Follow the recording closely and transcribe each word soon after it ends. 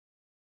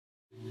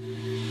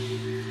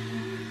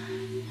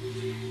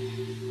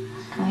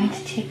going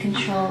to take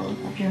control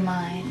of your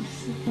mind.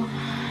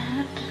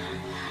 What?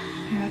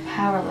 You are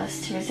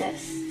powerless to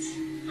resist.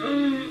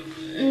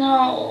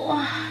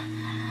 No.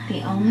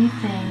 The only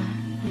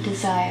thing you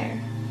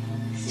desire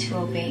is to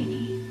obey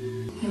me.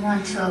 You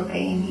want to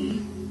obey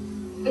me.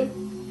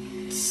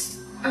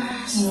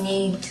 You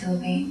need to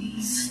obey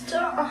me.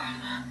 Stop.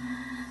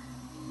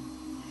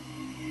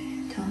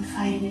 Don't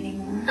fight it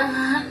anymore.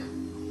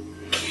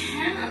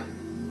 Can't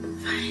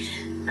fight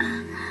it.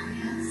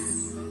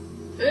 Yes.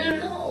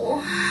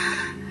 No.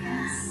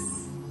 Yes.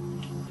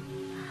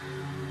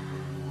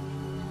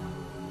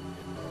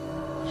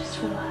 Just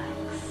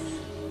relax.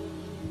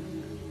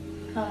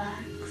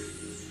 Relax.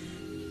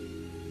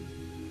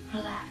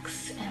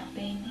 Relax and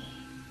obey me.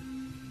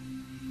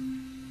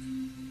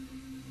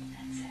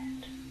 That's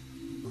it.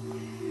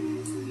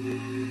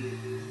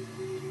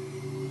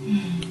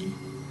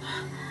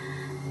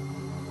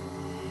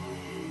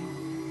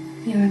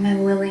 You are my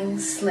willing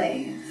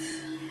slave.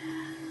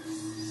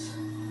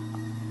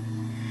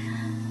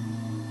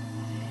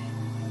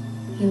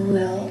 You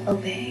will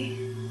obey.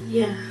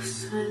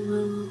 Yes, I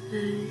will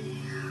obey.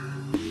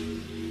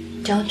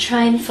 Don't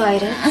try and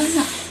fight it.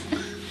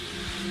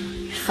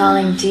 You're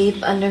falling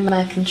deep under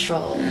my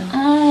control.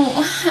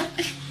 Oh.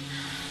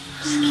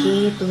 Just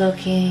keep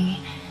looking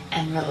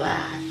and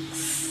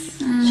relax.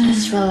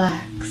 Just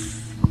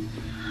relax.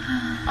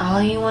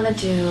 All you want to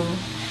do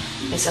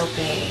is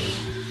obey.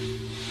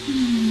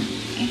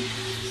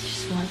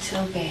 Just want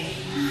to obey.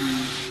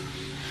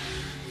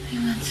 I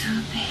want to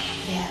obey.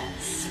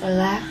 Yes,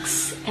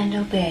 relax and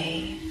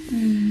obey.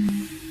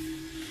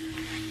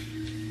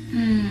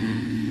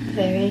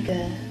 Very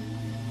good.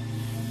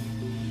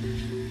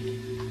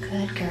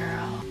 Good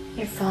girl.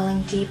 You're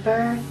falling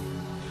deeper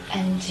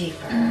and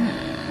deeper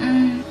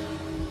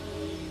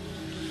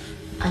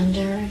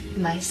under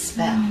my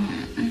spell.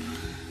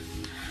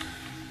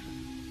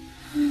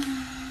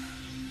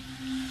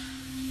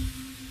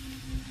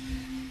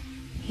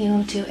 You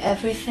will do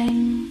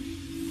everything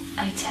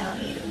I tell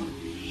you.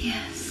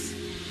 Yes,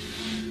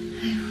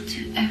 I will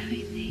do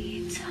everything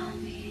you tell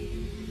me.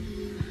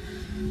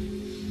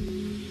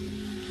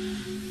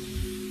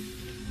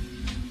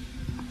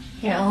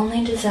 Your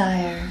only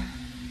desire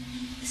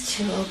is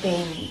to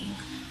obey me.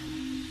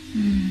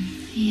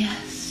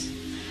 Yes,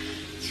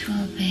 to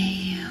obey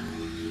you.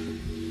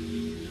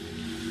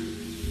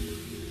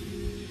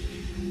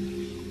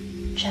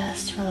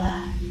 Just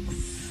relax.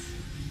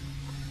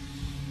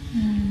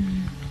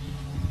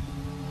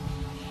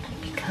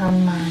 Become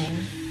mine.